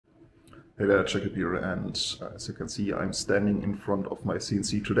Hey there, Jakob here, and as you can see, I'm standing in front of my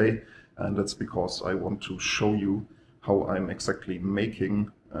CNC today, and that's because I want to show you how I'm exactly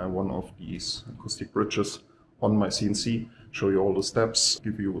making one of these acoustic bridges on my CNC, show you all the steps,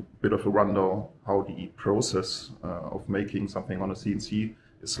 give you a bit of a rundown how the process of making something on a CNC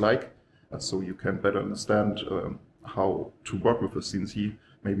is like, so you can better understand how to work with a CNC.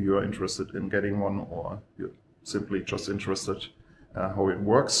 Maybe you are interested in getting one, or you're simply just interested how it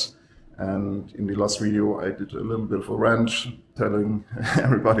works. And in the last video, I did a little bit of a rant telling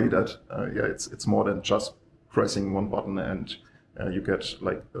everybody that yeah, it's more than just pressing one button and you get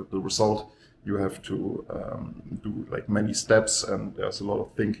like the result. You have to do like many steps, and there's a lot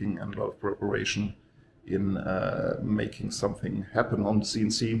of thinking and a lot of preparation in making something happen on the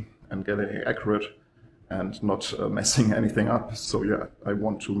CNC and getting it accurate and not messing anything up. So yeah, I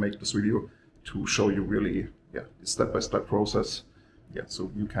want to make this video to show you really the step-by-step process. Yeah,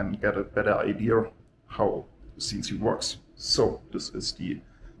 so you can get a better idea how the CNC works. So this is the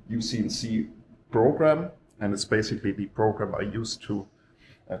CNC program, and it's basically the program I use to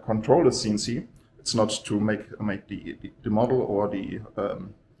control the CNC. It's not to make the model or the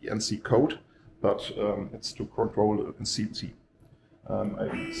NC code, but it's to control the CNC.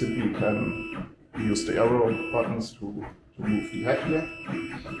 I simply can use the arrow buttons to move the head here.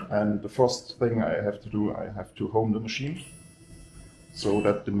 And the first thing I have to do, I have to home the machine, so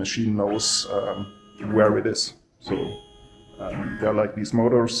that the machine knows where it is. So there are like these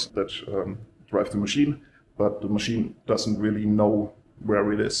motors that drive the machine, but the machine doesn't really know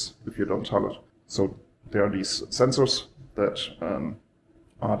where it is if you don't tell it. So there are these sensors that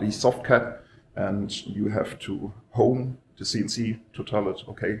are the soft cap, and you have to home the CNC to tell it,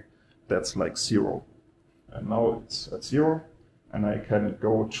 okay, that's like 0. And now it's at 0, and I can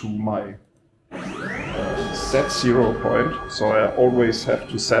go to my set 0 point. So I always have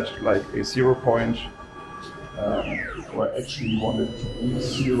to set like a 0 point where I actually want it to be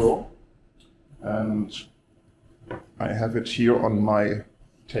 0, and I have it here on my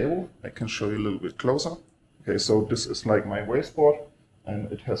table. I can show you a little bit closer. Okay, so this is like my wasteboard, and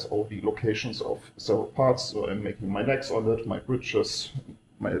it has all the locations of several parts. So I'm making my necks on it, my bridges,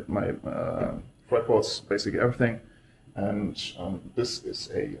 my fretboards, basically everything. And this is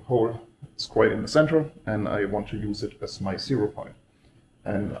a hole. It's quite in the center, and I want to use it as my 0 point.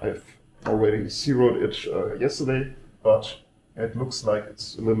 And I've already zeroed it yesterday, but it looks like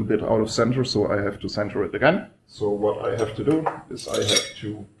it's a little bit out of center, so I have to center it again. So what I have to do is I have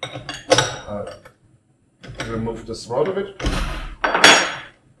to remove this rod of it.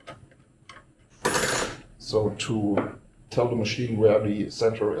 So to tell the machine where the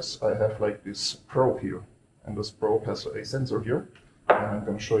center is, I have like this probe here, and this probe has a sensor here. And I'm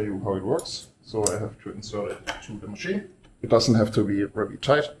going to show you how it works. So I have to insert it to the machine. It doesn't have to be very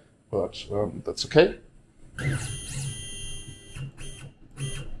tight, but that's okay.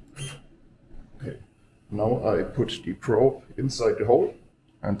 Okay, now I put the probe inside the hole,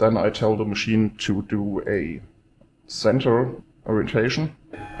 and then I tell the machine to do a center orientation,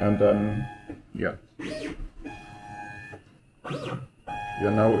 and then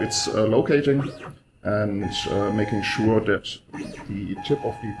now it's locating and making sure that the tip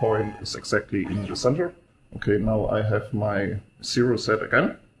of the point is exactly in the center. Okay, now I have my 0 set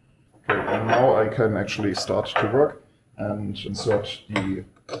again. Okay, and now I can actually start to work and insert the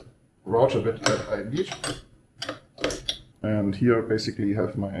router bit that I need. And here basically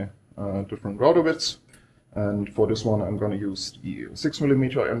have my different router bits. And for this one I'm going to use the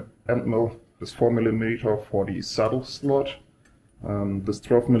 6mm end mill, this 4mm for the saddle slot, this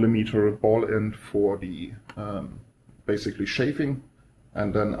 12mm ball end for the basically chafing,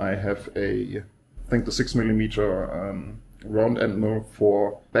 and then I have I think the 6mm round end mill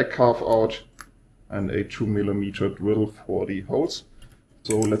for back carve out, and a 2mm drill for the holes.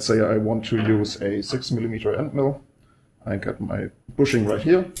 So let's say I want to use a 6mm end mill. I got my bushing right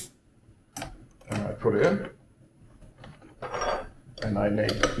here, and I put it in, and I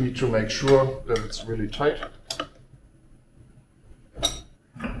need to make sure that it's really tight.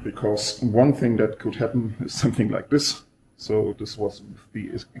 Because one thing that could happen is something like this. So this was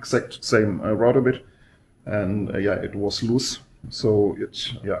the exact same router bit, and yeah, it was loose. So it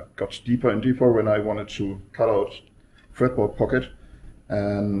got deeper and deeper when I wanted to cut out fretboard pocket,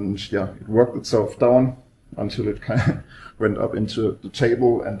 and yeah, it worked itself down until it kind of went up into the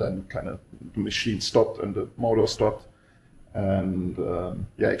table, and then kind of the machine stopped and the motor stopped. And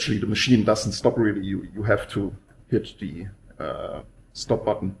yeah, actually the machine doesn't stop really. You have to hit the stop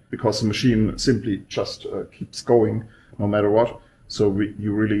button, because the machine simply just keeps going no matter what. So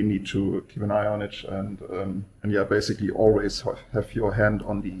you really need to keep an eye on it, and yeah, basically always have your hand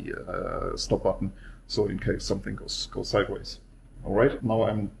on the stop button, so in case something goes sideways. All right, now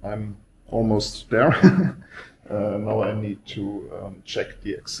I'm almost there. Now I need to check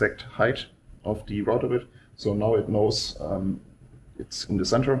the exact height of the router bit. So now it knows it's in the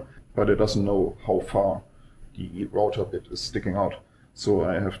center, but it doesn't know how far the router bit is sticking out. So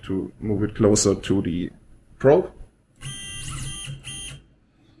I have to move it closer to the probe.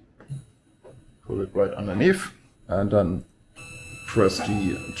 Put it right underneath, and then press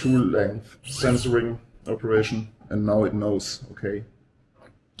the tool length sensoring operation, and now it knows, okay,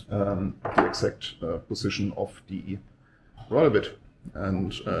 the exact position of the router bit.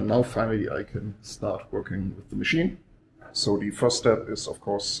 And now finally I can start working with the machine. So the first step is, of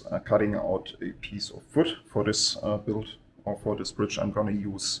course, cutting out a piece of wood. For this build, or for this bridge, I'm going to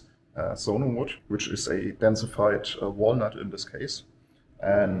use Sono wood, which is a densified walnut in this case.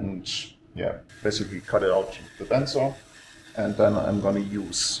 And yeah, basically cut it out the denser, and then I'm going to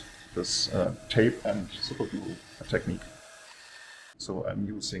use this tape and super glue technique. So I'm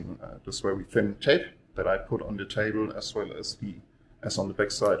using this very thin tape that I put on the table as well as on the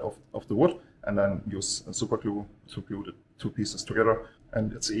back side of the wood, and then use super glue to glue the two pieces together.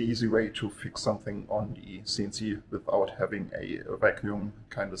 And it's an easy way to fix something on the CNC without having a vacuum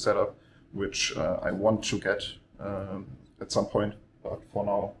kind of setup, which I want to get at some point, but for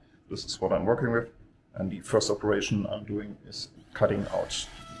now this is what I'm working with. And the first operation I'm doing is cutting out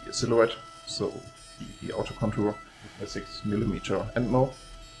the silhouette, so the outer contour with a 6mm end mill.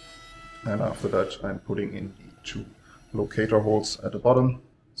 And after that I'm putting in the two locator holes at the bottom.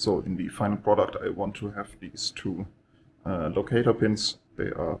 So in the final product I want to have these two locator pins.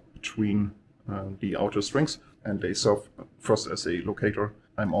 They are between the outer strings, and they serve first as a locator.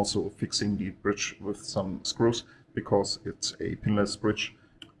 I'm also fixing the bridge with some screws because it's a pinless bridge.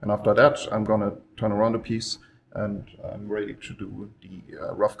 And after that I'm gonna turn around the piece, and I'm ready to do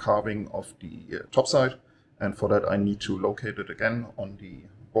the rough carving of the top side. And for that I need to locate it again on the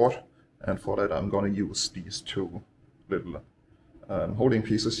board, and for that I'm gonna use these two little holding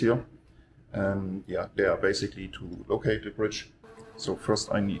pieces here. And yeah, they are basically to locate the bridge. So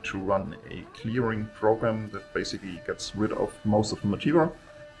first I need to run a clearing program that basically gets rid of most of the material.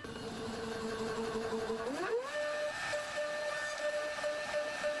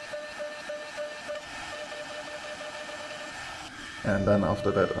 And then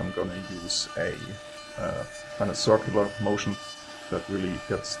after that I'm gonna use a kind of circular motion that really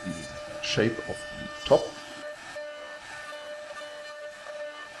gets the shape of the top.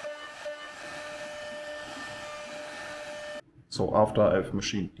 So after I've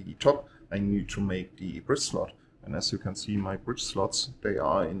machined the top, I need to make the bridge slot. And as you can see, my bridge slots, they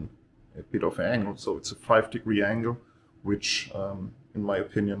are in a bit of an angle. So it's a 5-degree angle, which in my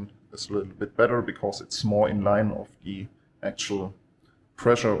opinion is a little bit better because it's more in line of the actual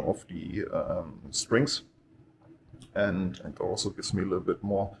pressure of the strings. And it also gives me a little bit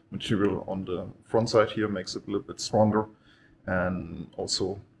more material on the front side here, makes it a little bit stronger, and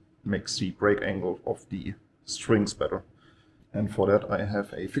also makes the break angle of the strings better. And for that I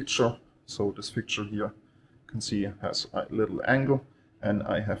have a fixture. So this fixture here, you can see, has a little angle, and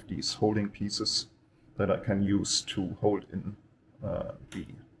I have these holding pieces that I can use to hold in the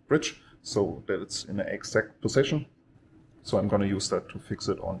bridge so that it's in an exact position. So I'm going to use that to fix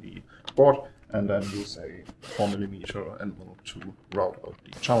it on the board, and then use a 4mm end mill to route out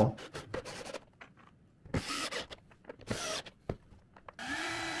the channel.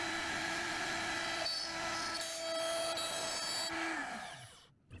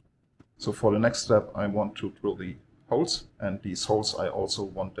 So for the next step I want to drill the holes, and these holes I also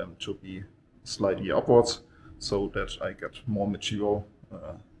want them to be slightly upwards so that I get more material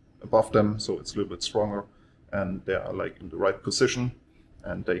above them, so it's a little bit stronger and they are like in the right position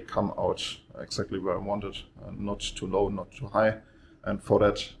and they come out exactly where I want it, not too low, not too high. And for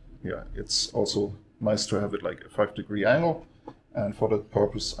that, yeah, it's also nice to have it like a 5-degree angle, and for that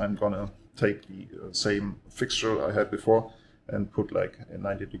purpose I'm gonna take the same fixture I had before and put like a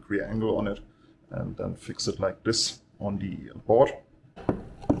 90-degree angle on it, and then fix it like this on the board.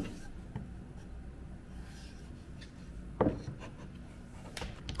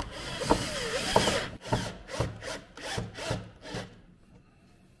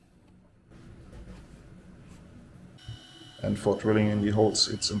 And for drilling in the holes,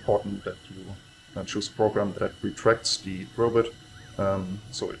 it's important that you choose a program that retracts the drill bit,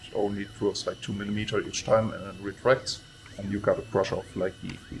 so it only drills like 2mm each time and then retracts. And you got to brush off like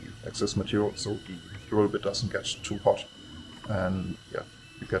the excess material so the drill bit doesn't get too hot, and yeah,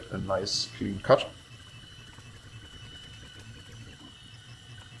 you get a nice clean cut.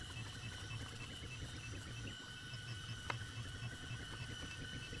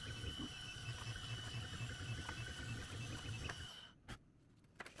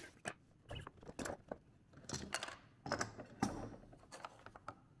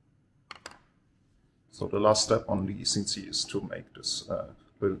 So the last step on the CNC is to make this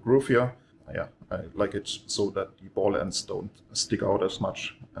little groove here. Yeah, I like it so that the ball ends don't stick out as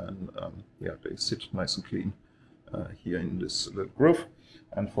much, and yeah, they sit nice and clean here in this little groove.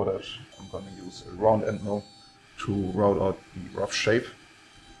 And for that, I'm going to use a round end mill to route out the rough shape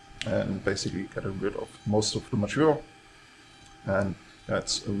and basically get rid of most of the material. And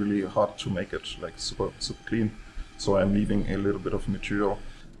it's really hard to make it like super clean, so I'm leaving a little bit of material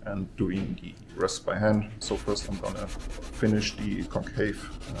and doing the rest by hand. So first I'm gonna finish the concave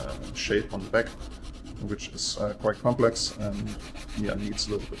shape on the back, which is quite complex and yeah, needs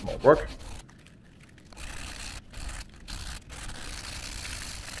a little bit more work.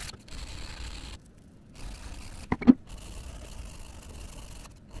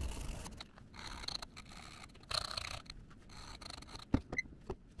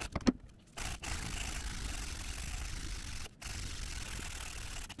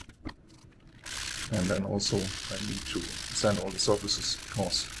 And then also I need to sand all the surfaces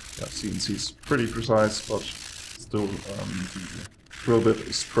because yeah, CNC is pretty precise, but still the drill bit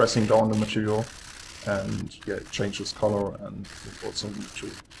is pressing down the material and yeah, it changes color, and we also need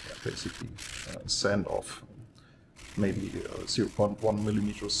to basically sand off maybe 0.1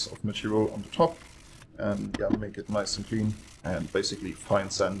 millimeters of material on the top and yeah, make it nice and clean and basically fine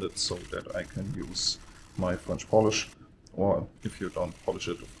sand it so that I can use my French polish. Or if you don't polish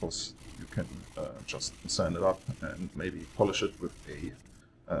it, of course, you can just sand it up and maybe polish it with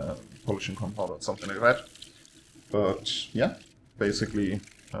a polishing compound or something like that. But yeah, basically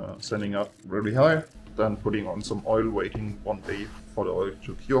sanding up really high, then putting on some oil, waiting 1 day for the oil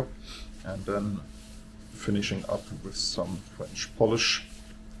to cure, and then finishing up with some French polish.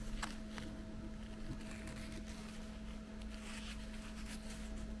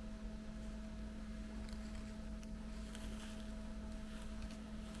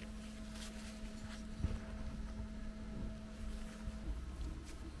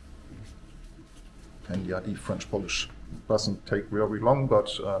 And yeah, the French polish doesn't take very long,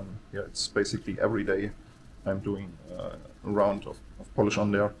 but yeah, it's basically every day I'm doing a round of polish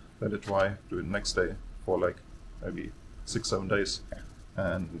on there, let it dry, do it next day for like maybe 6-7 days,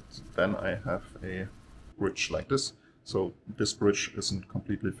 and then I have a bridge like this. So this bridge isn't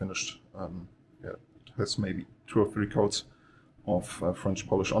completely finished. Yeah, it has maybe 2 or 3 coats of French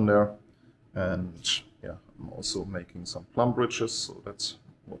polish on there, and yeah, I'm also making some plumb bridges, so that's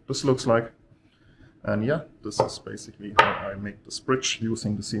what this looks like. And yeah, this is basically how I make this bridge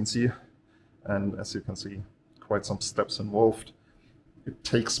using the CNC. And as you can see, quite some steps involved. It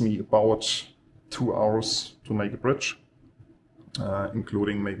takes me about 2 hours to make a bridge,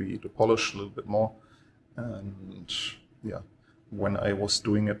 including maybe the polish a little bit more. And yeah, when I was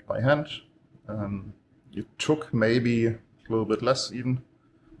doing it by hand, it took maybe a little bit less even,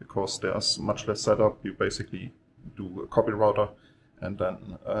 because there's much less setup. You basically do a copy router and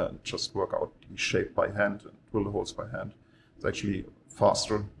then just work out the shape by hand and drill the holes by hand. It's actually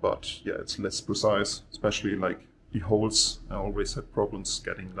faster, but yeah, it's less precise, especially like the holes. I always had problems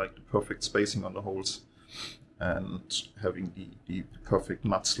getting like the perfect spacing on the holes and having the perfect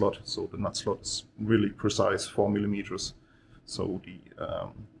nut slot. So the nut slot is really precise, 4 millimeters. So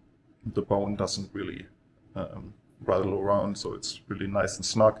the bone doesn't really rattle around, so it's really nice and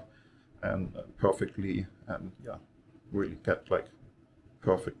snug and perfectly, and yeah, really get like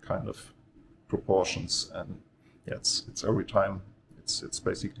perfect kind of proportions. And yeah, it's every time it's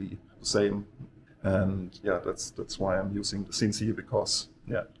basically the same. And yeah, that's why I'm using the CNC, because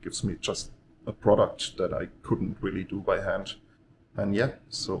yeah, it gives me just a product that I couldn't really do by hand. And yeah,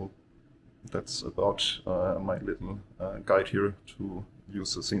 so that's about my little guide here to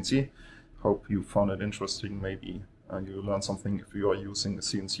use the CNC. Hope you found it interesting. Maybe you learned something if you are using the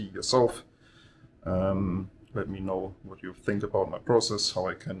CNC yourself. Let me know what you think about my process, how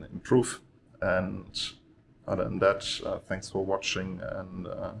I can improve. And other than that, thanks for watching, and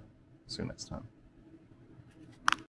see you next time.